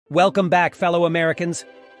Welcome back, fellow Americans.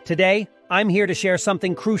 Today, I'm here to share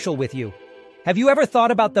something crucial with you. Have you ever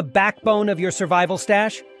thought about the backbone of your survival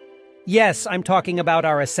stash? Yes, I'm talking about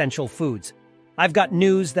our essential foods. I've got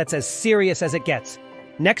news that's as serious as it gets.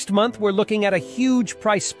 Next month, we're looking at a huge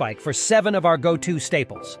price spike for 7 of our go-to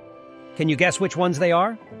staples. Can you guess which ones they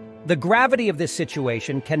are? The gravity of this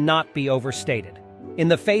situation cannot be overstated. In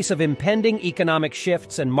the face of impending economic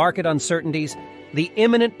shifts and market uncertainties, the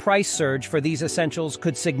imminent price surge for these essentials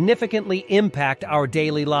could significantly impact our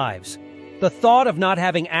daily lives. The thought of not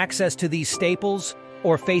having access to these staples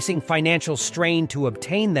or facing financial strain to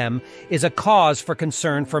obtain them is a cause for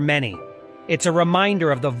concern for many. It's a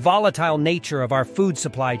reminder of the volatile nature of our food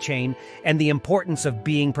supply chain and the importance of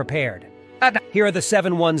being prepared. Here are the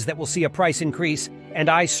 7 ones that will see a price increase, and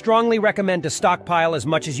I strongly recommend to stockpile as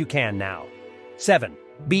much as you can now. 7.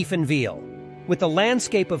 Beef and veal. With the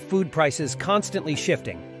landscape of food prices constantly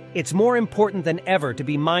shifting, it's more important than ever to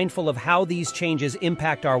be mindful of how these changes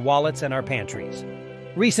impact our wallets and our pantries.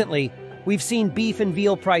 Recently, we've seen beef and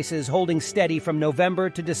veal prices holding steady from November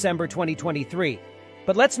to December 2023.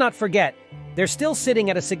 But let's not forget, they're still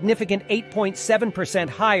sitting at a significant 8.7%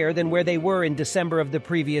 higher than where they were in December of the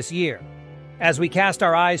previous year. As we cast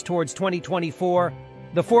our eyes towards 2024,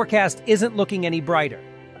 the forecast isn't looking any brighter.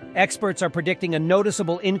 Experts are predicting a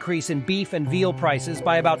noticeable increase in beef and veal prices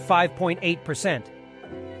by about 5.8%.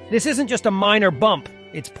 This isn't just a minor bump,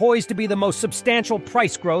 it's poised to be the most substantial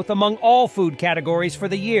price growth among all food categories for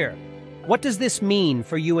the year. What does this mean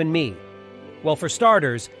for you and me? Well, for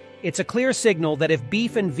starters, it's a clear signal that if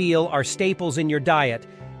beef and veal are staples in your diet,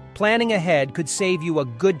 planning ahead could save you a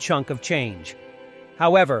good chunk of change.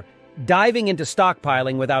 However, diving into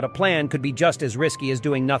stockpiling without a plan could be just as risky as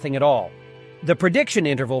doing nothing at all. The prediction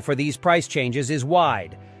interval for these price changes is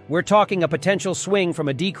wide. We're talking a potential swing from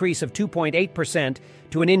a decrease of 2.8%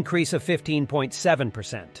 to an increase of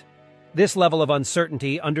 15.7%. This level of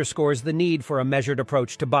uncertainty underscores the need for a measured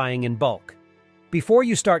approach to buying in bulk. Before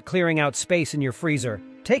you start clearing out space in your freezer,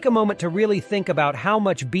 take a moment to really think about how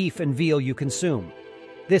much beef and veal you consume.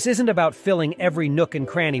 This isn't about filling every nook and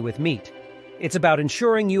cranny with meat. It's about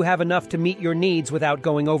ensuring you have enough to meet your needs without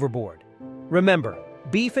going overboard. Remember,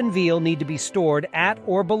 beef and veal need to be stored at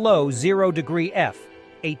or below 0 degree F,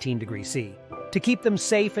 18 degrees C, to keep them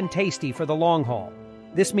safe and tasty for the long haul.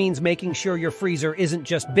 This means making sure your freezer isn't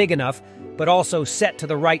just big enough, but also set to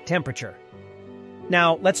the right temperature.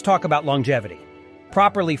 Now, let's talk about longevity.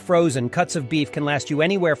 Properly frozen cuts of beef can last you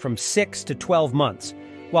anywhere from 6 to 12 months,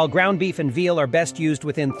 while ground beef and veal are best used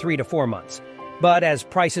within 3 to 4 months. But as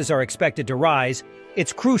prices are expected to rise,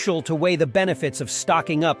 it's crucial to weigh the benefits of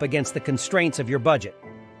stocking up against the constraints of your budget.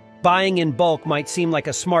 Buying in bulk might seem like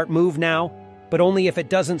a smart move now, but only if it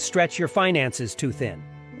doesn't stretch your finances too thin.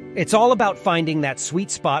 It's all about finding that sweet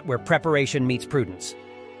spot where preparation meets prudence.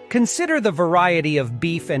 Consider the variety of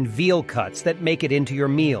beef and veal cuts that make it into your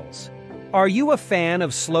meals. Are you a fan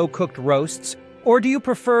of slow-cooked roasts, or do you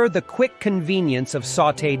prefer the quick convenience of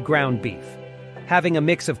sautéed ground beef? Having a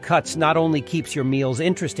mix of cuts not only keeps your meals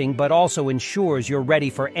interesting, but also ensures you're ready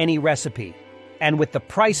for any recipe. And with the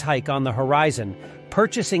price hike on the horizon,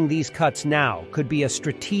 purchasing these cuts now could be a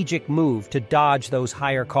strategic move to dodge those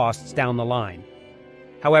higher costs down the line.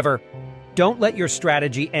 However, don't let your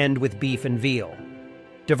strategy end with beef and veal.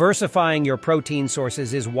 Diversifying your protein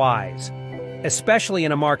sources is wise, especially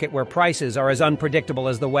in a market where prices are as unpredictable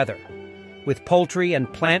as the weather. With poultry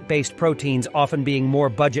and plant-based proteins often being more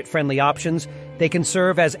budget-friendly options, they can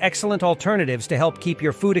serve as excellent alternatives to help keep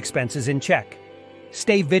your food expenses in check.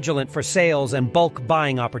 Stay vigilant for sales and bulk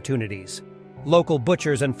buying opportunities. Local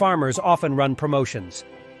butchers and farmers often run promotions,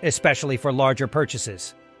 especially for larger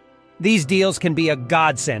purchases. These deals can be a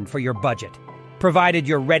godsend for your budget, provided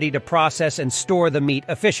you're ready to process and store the meat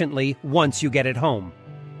efficiently once you get it home.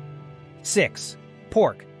 6.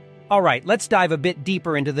 Pork. All right, let's dive a bit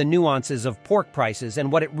deeper into the nuances of pork prices and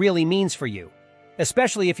what it really means for you,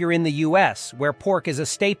 especially if you're in the US, where pork is a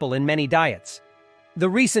staple in many diets. The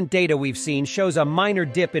recent data we've seen shows a minor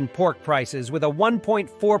dip in pork prices with a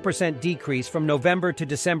 1.4% decrease from November to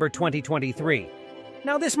December 2023.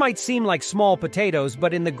 Now, this might seem like small potatoes,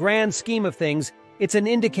 but in the grand scheme of things, it's an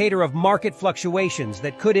indicator of market fluctuations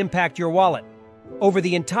that could impact your wallet. Over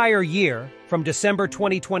the entire year, from December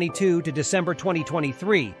 2022 to December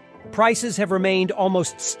 2023, prices have remained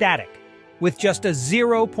almost static, with just a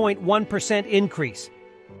 0.1% increase.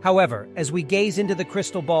 However, as we gaze into the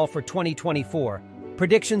crystal ball for 2024,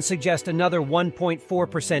 predictions suggest another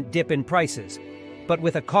 1.4% dip in prices, but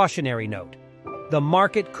with a cautionary note. The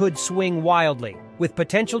market could swing wildly, with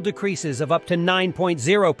potential decreases of up to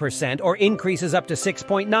 9.0% or increases up to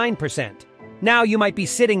 6.9%. Now you might be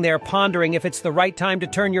sitting there pondering if it's the right time to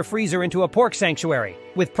turn your freezer into a pork sanctuary.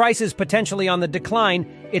 With prices potentially on the decline,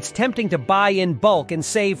 it's tempting to buy in bulk and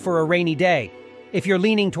save for a rainy day. If you're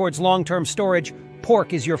leaning towards long-term storage,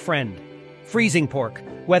 pork is your friend. Freezing pork,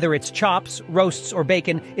 whether it's chops, roasts, or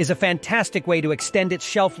bacon, is a fantastic way to extend its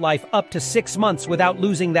shelf life up to 6 months without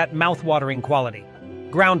losing that mouth-watering quality.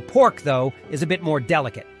 Ground pork, though, is a bit more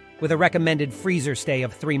delicate, with a recommended freezer stay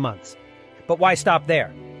of 3 months. But why stop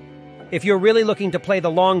there? If you're really looking to play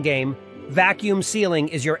the long game, vacuum sealing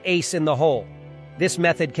is your ace in the hole. This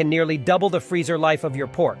method can nearly double the freezer life of your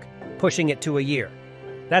pork, pushing it to a year.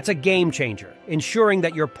 That's a game changer, ensuring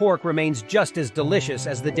that your pork remains just as delicious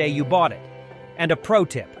as the day you bought it. And a pro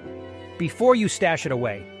tip: before you stash it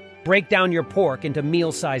away, break down your pork into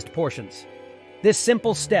meal-sized portions. This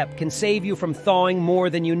simple step can save you from thawing more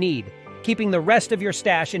than you need, keeping the rest of your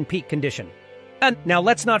stash in peak condition. And now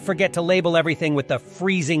let's not forget to label everything with the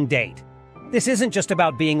freezing date. This isn't just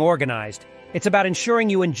about being organized, it's about ensuring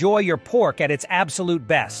you enjoy your pork at its absolute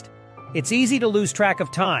best. It's easy to lose track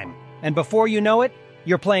of time, and before you know it,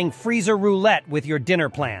 you're playing freezer roulette with your dinner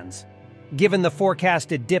plans. Given the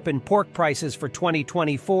forecasted dip in pork prices for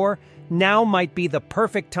 2024, now might be the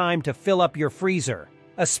perfect time to fill up your freezer,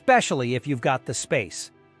 especially if you've got the space.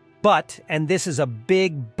 But, and this is a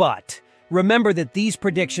big but, remember that these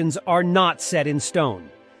predictions are not set in stone.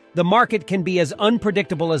 The market can be as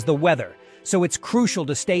unpredictable as the weather, so it's crucial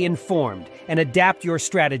to stay informed and adapt your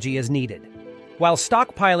strategy as needed. While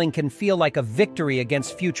stockpiling can feel like a victory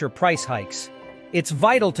against future price hikes, it's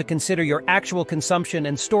vital to consider your actual consumption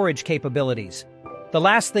and storage capabilities. The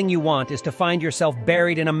last thing you want is to find yourself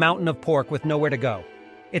buried in a mountain of pork with nowhere to go.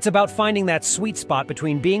 It's about finding that sweet spot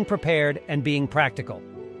between being prepared and being practical.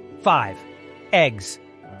 5. Eggs.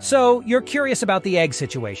 So, you're curious about the egg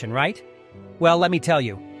situation, right? Well, let me tell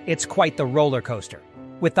you, it's quite the roller coaster.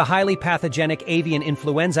 With the highly pathogenic avian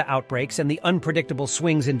influenza outbreaks and the unpredictable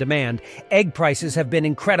swings in demand, egg prices have been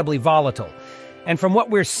incredibly volatile. And from what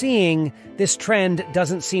we're seeing, this trend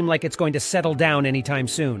doesn't seem like it's going to settle down anytime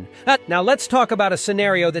soon. Now let's talk about a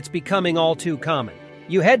scenario that's becoming all too common.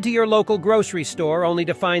 You head to your local grocery store only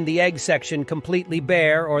to find the egg section completely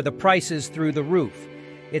bare or the prices through the roof.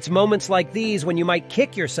 It's moments like these when you might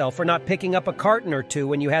kick yourself for not picking up a carton or two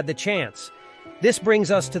when you had the chance. This brings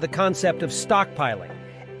us to the concept of stockpiling.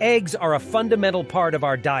 Eggs are a fundamental part of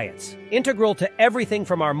our diets, integral to everything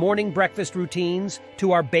from our morning breakfast routines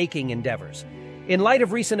to our baking endeavors. In light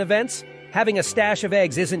of recent events, having a stash of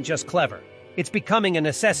eggs isn't just clever, it's becoming a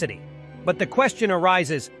necessity. But the question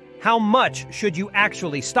arises, how much should you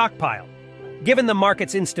actually stockpile? Given the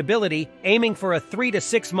market's instability, aiming for a 3 to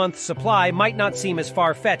 6 month supply might not seem as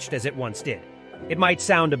far-fetched as it once did. It might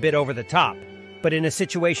sound a bit over the top, but in a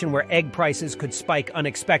situation where egg prices could spike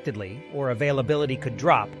unexpectedly or availability could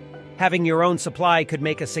drop, having your own supply could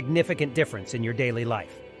make a significant difference in your daily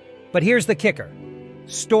life. But here's the kicker: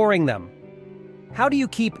 storing them. How do you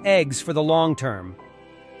keep eggs for the long term?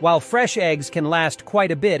 While fresh eggs can last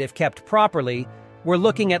quite a bit if kept properly, we're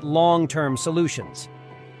looking at long-term solutions.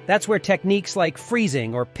 That's where techniques like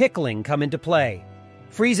freezing or pickling come into play.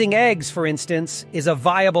 Freezing eggs, for instance, is a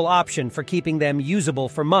viable option for keeping them usable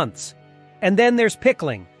for months. And then there's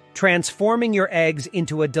pickling, transforming your eggs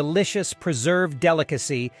into a delicious preserved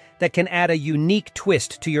delicacy that can add a unique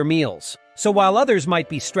twist to your meals. So while others might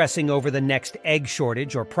be stressing over the next egg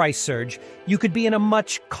shortage or price surge, you could be in a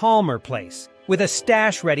much calmer place, with a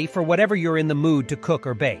stash ready for whatever you're in the mood to cook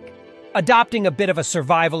or bake. Adopting a bit of a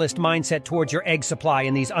survivalist mindset towards your egg supply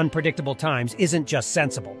in these unpredictable times isn't just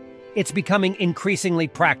sensible. It's becoming increasingly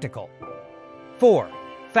practical. 4.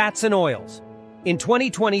 Fats and oils. In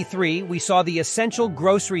 2023, we saw the essential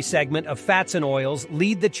grocery segment of fats and oils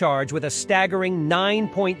lead the charge with a staggering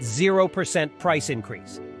 9.0% price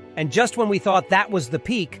increase. And just when we thought that was the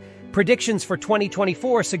peak, predictions for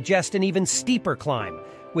 2024 suggest an even steeper climb,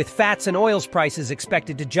 with fats and oils prices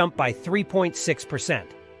expected to jump by 3.6%.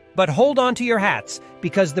 But hold on to your hats,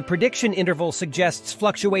 because the prediction interval suggests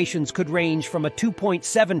fluctuations could range from a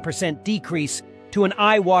 2.7% decrease to an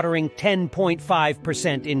eye-watering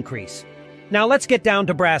 10.5% increase. Now let's get down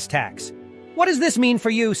to brass tacks. What does this mean for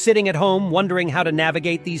you sitting at home wondering how to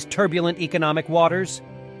navigate these turbulent economic waters?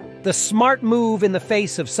 The smart move in the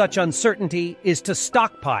face of such uncertainty is to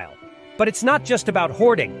stockpile. But it's not just about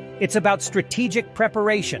hoarding, it's about strategic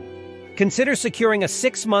preparation. Consider securing a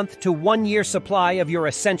 6-month to 1-year supply of your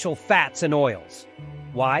essential fats and oils.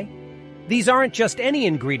 Why? These aren't just any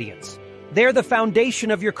ingredients. They're the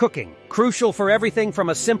foundation of your cooking, crucial for everything from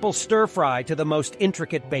a simple stir-fry to the most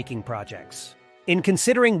intricate baking projects. In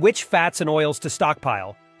considering which fats and oils to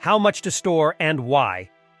stockpile, how much to store, and why,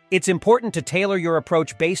 It's important to tailor your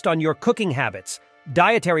approach based on your cooking habits,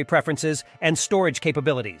 dietary preferences, and storage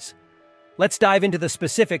capabilities. Let's dive into the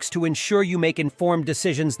specifics to ensure you make informed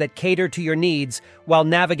decisions that cater to your needs while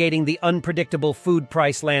navigating the unpredictable food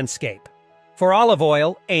price landscape. For olive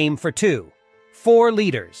oil, aim for 4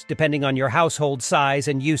 liters, depending on your household size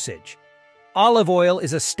and usage. Olive oil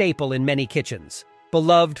is a staple in many kitchens,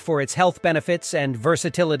 beloved for its health benefits and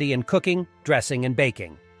versatility in cooking, dressing, and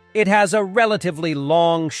baking. It has a relatively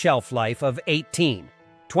long shelf life of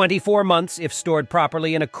 24 months if stored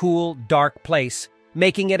properly in a cool, dark place,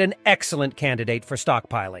 making it an excellent candidate for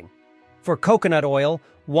stockpiling. For coconut oil,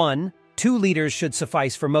 2 liters should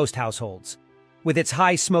suffice for most households. With its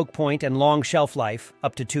high smoke point and long shelf life,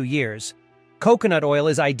 up to 2 years, coconut oil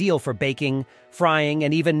is ideal for baking, frying,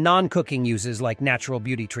 and even non-cooking uses like natural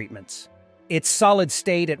beauty treatments. Its solid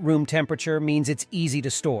state at room temperature means it's easy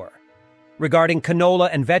to store. Regarding canola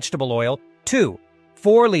and vegetable oil,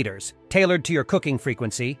 4 liters, tailored to your cooking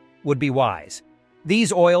frequency, would be wise.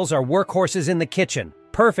 These oils are workhorses in the kitchen,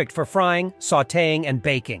 perfect for frying, sautéing, and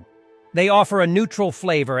baking. They offer a neutral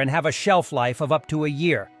flavor and have a shelf life of up to a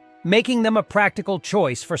year, making them a practical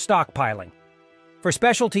choice for stockpiling. For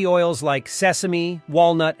specialty oils like sesame,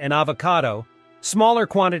 walnut, and avocado, smaller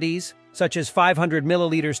quantities, such as 500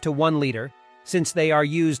 milliliters to 1 liter, since they are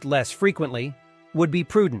used less frequently, would be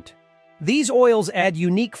prudent. These oils add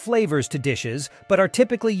unique flavors to dishes, but are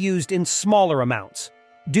typically used in smaller amounts.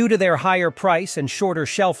 Due to their higher price and shorter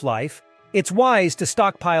shelf life, it's wise to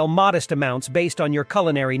stockpile modest amounts based on your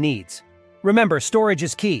culinary needs. Remember, storage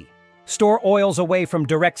is key. Store oils away from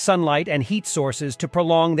direct sunlight and heat sources to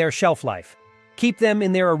prolong their shelf life. Keep them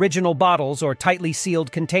in their original bottles or tightly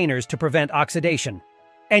sealed containers to prevent oxidation.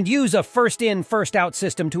 And use a first-in, first-out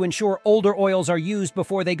system to ensure older oils are used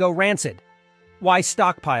before they go rancid. Why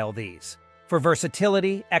stockpile these? For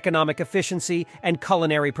versatility, economic efficiency, and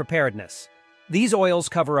culinary preparedness. These oils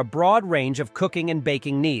cover a broad range of cooking and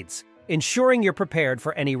baking needs, ensuring you're prepared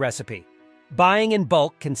for any recipe. Buying in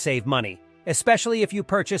bulk can save money, especially if you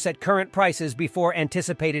purchase at current prices before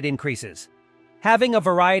anticipated increases. Having a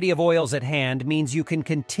variety of oils at hand means you can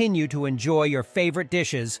continue to enjoy your favorite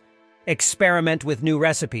dishes, experiment with new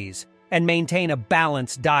recipes, and maintain a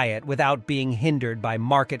balanced diet without being hindered by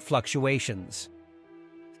market fluctuations.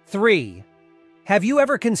 3. Have you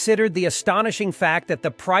ever considered the astonishing fact that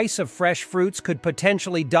the price of fresh fruits could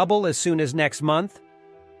potentially double as soon as next month?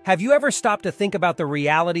 Have you ever stopped to think about the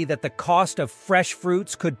reality that the cost of fresh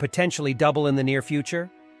fruits could potentially double in the near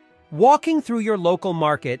future? Walking through your local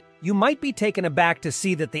market, you might be taken aback to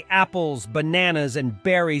see that the apples, bananas, and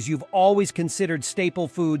berries you've always considered staple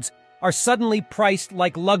foods are suddenly priced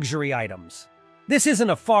like luxury items. This isn't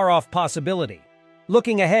a far-off possibility.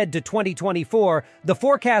 Looking ahead to 2024, the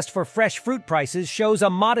forecast for fresh fruit prices shows a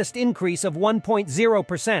modest increase of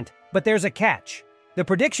 1.0%, but there's a catch. The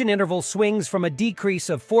prediction interval swings from a decrease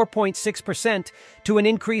of 4.6% to an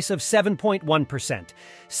increase of 7.1%,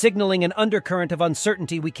 signaling an undercurrent of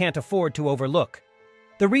uncertainty we can't afford to overlook.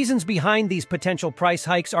 The reasons behind these potential price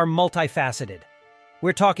hikes are multifaceted.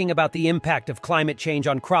 We're talking about the impact of climate change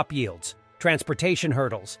on crop yields, transportation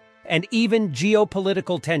hurdles, and even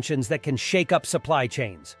geopolitical tensions that can shake up supply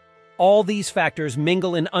chains. All these factors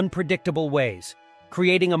mingle in unpredictable ways,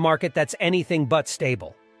 creating a market that's anything but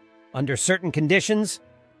stable. Under certain conditions,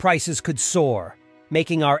 prices could soar,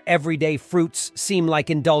 making our everyday fruits seem like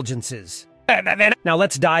indulgences. Now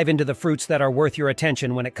let's dive into the fruits that are worth your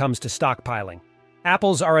attention when it comes to stockpiling.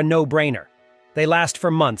 Apples are a no-brainer. They last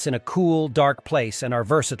for months in a cool, dark place and are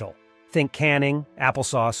versatile. Think canning,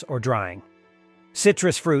 applesauce, or drying.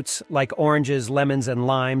 Citrus fruits, like oranges, lemons, and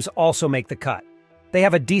limes, also make the cut. They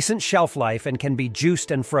have a decent shelf life and can be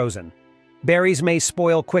juiced and frozen. Berries may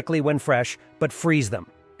spoil quickly when fresh, but freeze them,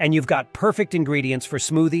 and you've got perfect ingredients for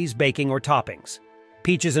smoothies, baking, or toppings.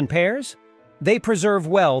 Peaches and pears? They preserve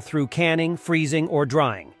well through canning, freezing, or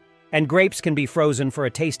drying. And grapes can be frozen for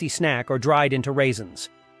a tasty snack or dried into raisins.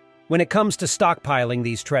 When it comes to stockpiling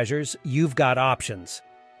these treasures, you've got options.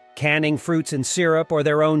 Canning fruits in syrup or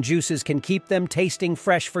their own juices can keep them tasting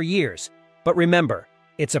fresh for years. But remember,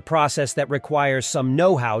 it's a process that requires some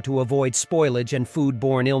know-how to avoid spoilage and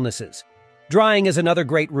foodborne illnesses. Drying is another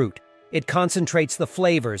great route. It concentrates the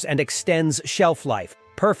flavors and extends shelf life,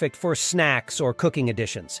 perfect for snacks or cooking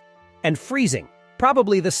additions. And freezing,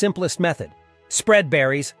 probably the simplest method. Spread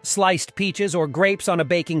berries, sliced peaches, or grapes on a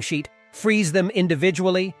baking sheet, freeze them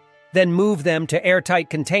individually, then move them to airtight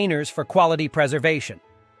containers for quality preservation.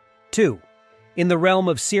 2. In the realm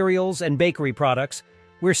of cereals and bakery products,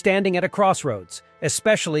 we're standing at a crossroads,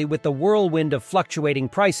 especially with the whirlwind of fluctuating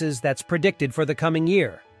prices that's predicted for the coming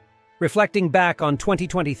year. Reflecting back on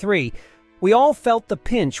 2023, We all felt the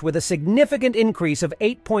pinch with a significant increase of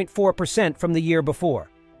 8.4% from the year before.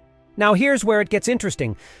 Now here's where it gets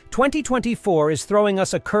interesting. 2024 is throwing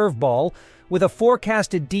us a curveball with a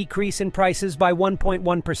forecasted decrease in prices by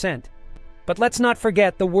 1.1%. But let's not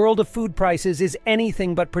forget, the world of food prices is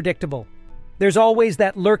anything but predictable. There's always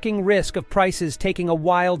that lurking risk of prices taking a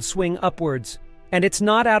wild swing upwards, and it's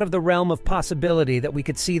not out of the realm of possibility that we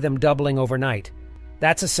could see them doubling overnight.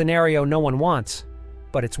 That's a scenario no one wants,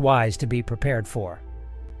 but it's wise to be prepared for.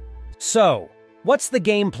 So, what's the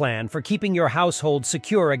game plan for keeping your household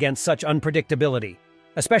secure against such unpredictability,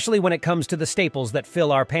 especially when it comes to the staples that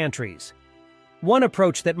fill our pantries? One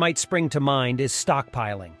approach that might spring to mind is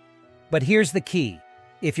stockpiling. But here's the key.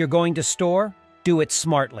 If you're going to store, do it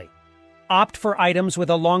smartly. Opt for items with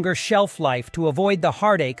a longer shelf life to avoid the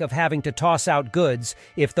heartache of having to toss out goods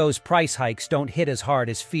if those price hikes don't hit as hard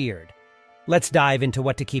as feared. Let's dive into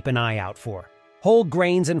what to keep an eye out for. Whole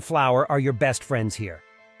grains and flour are your best friends here.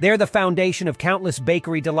 They're the foundation of countless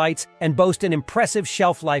bakery delights and boast an impressive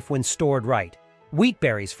shelf life when stored right. Wheat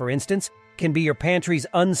berries, for instance, can be your pantry's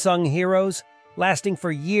unsung heroes, lasting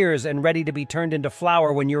for years and ready to be turned into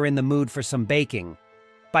flour when you're in the mood for some baking.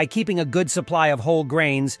 By keeping a good supply of whole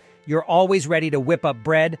grains, you're always ready to whip up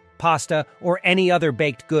bread, pasta, or any other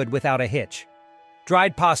baked good without a hitch.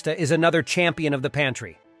 Dried pasta is another champion of the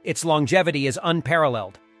pantry. Its longevity is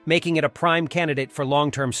unparalleled, making it a prime candidate for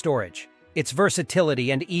long-term storage. Its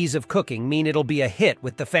versatility and ease of cooking mean it'll be a hit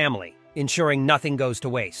with the family, ensuring nothing goes to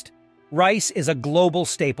waste. Rice is a global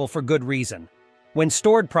staple for good reason. When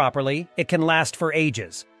stored properly, it can last for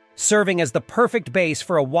ages, serving as the perfect base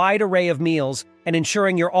for a wide array of meals and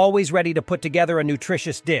ensuring you're always ready to put together a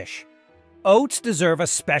nutritious dish. Oats deserve a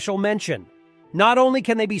special mention. Not only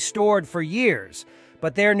can they be stored for years,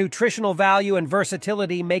 but their nutritional value and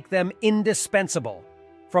versatility make them indispensable.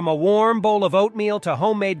 From a warm bowl of oatmeal to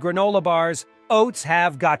homemade granola bars, oats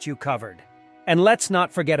have got you covered. And let's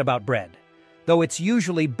not forget about bread. Though it's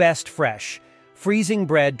usually best fresh, freezing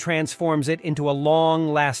bread transforms it into a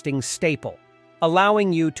long-lasting staple,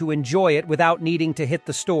 allowing you to enjoy it without needing to hit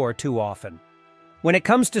the store too often. When it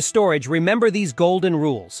comes to storage, remember these golden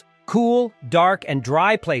rules. Cool, dark, and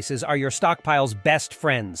dry places are your stockpile's best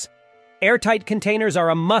friends. Airtight containers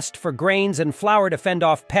are a must for grains and flour to fend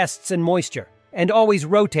off pests and moisture. And always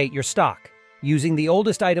rotate your stock, using the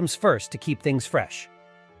oldest items first to keep things fresh.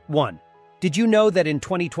 1. Did you know that in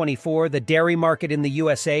 2024, the dairy market in the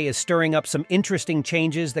USA is stirring up some interesting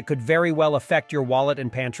changes that could very well affect your wallet and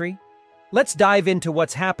pantry? Let's dive into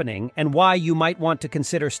what's happening and why you might want to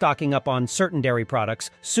consider stocking up on certain dairy products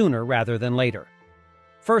sooner rather than later.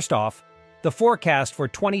 First off, the forecast for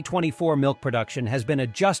 2024 milk production has been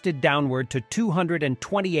adjusted downward to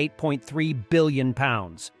 228.3 billion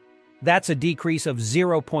pounds. That's a decrease of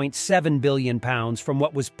 0.7 billion pounds from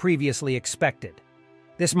what was previously expected.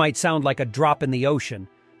 This might sound like a drop in the ocean,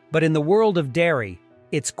 but in the world of dairy,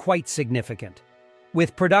 it's quite significant.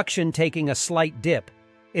 With production taking a slight dip,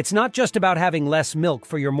 it's not just about having less milk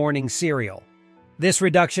for your morning cereal. This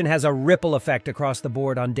reduction has a ripple effect across the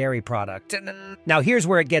board on dairy products. Now here's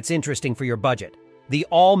where it gets interesting for your budget. The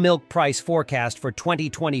all-milk price forecast for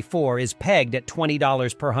 2024 is pegged at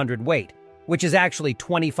 $20 per hundredweight, which is actually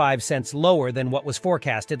 25 cents lower than what was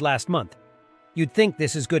forecasted last month. You'd think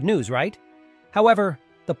this is good news, right? However,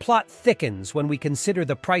 the plot thickens when we consider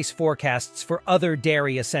the price forecasts for other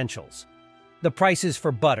dairy essentials. The prices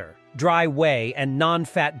for butter, dry whey, and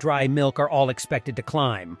non-fat dry milk are all expected to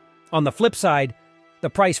climb. On the flip side, the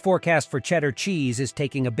price forecast for cheddar cheese is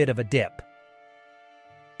taking a bit of a dip.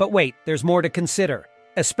 But wait, there's more to consider,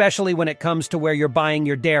 especially when it comes to where you're buying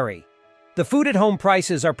your dairy. The food-at-home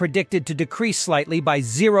prices are predicted to decrease slightly by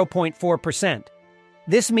 0.4%.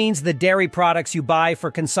 This means the dairy products you buy for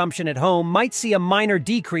consumption at home might see a minor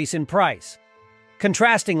decrease in price.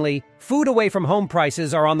 Contrastingly, food away from home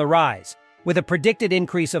prices are on the rise, with a predicted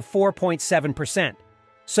increase of 4.7%.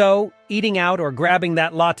 So, eating out or grabbing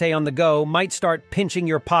that latte on the go might start pinching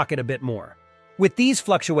your pocket a bit more. With these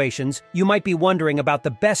fluctuations, you might be wondering about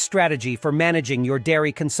the best strategy for managing your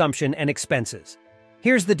dairy consumption and expenses.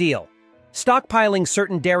 Here's the deal. Stockpiling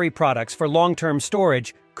certain dairy products for long-term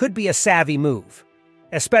storage could be a savvy move,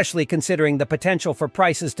 especially considering the potential for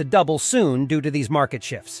prices to double soon due to these market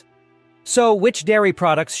shifts. So, which dairy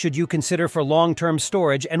products should you consider for long-term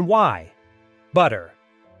storage and why? Butter.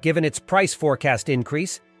 Given its price forecast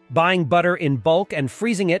increase, buying butter in bulk and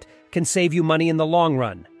freezing it can save you money in the long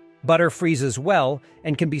run. Butter freezes well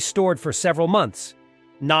and can be stored for several months.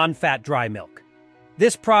 Non-fat dry milk.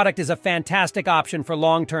 This product is a fantastic option for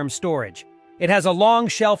long-term storage. It has a long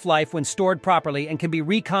shelf life when stored properly and can be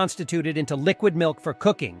reconstituted into liquid milk for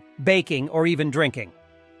cooking, baking, or even drinking.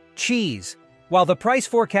 Cheese. While the price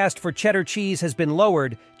forecast for cheddar cheese has been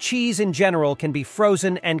lowered, cheese in general can be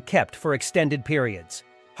frozen and kept for extended periods.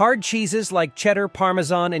 Hard cheeses like cheddar,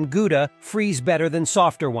 Parmesan, and Gouda freeze better than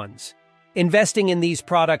softer ones. Investing in these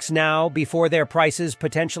products now, before their prices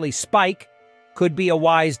potentially spike, could be a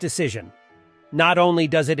wise decision. Not only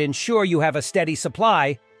does it ensure you have a steady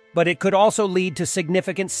supply, but it could also lead to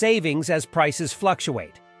significant savings as prices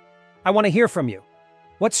fluctuate. I want to hear from you.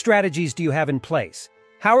 What strategies do you have in place?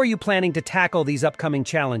 How are you planning to tackle these upcoming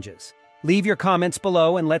challenges? Leave your comments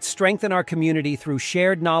below and let's strengthen our community through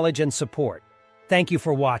shared knowledge and support. Thank you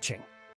for watching.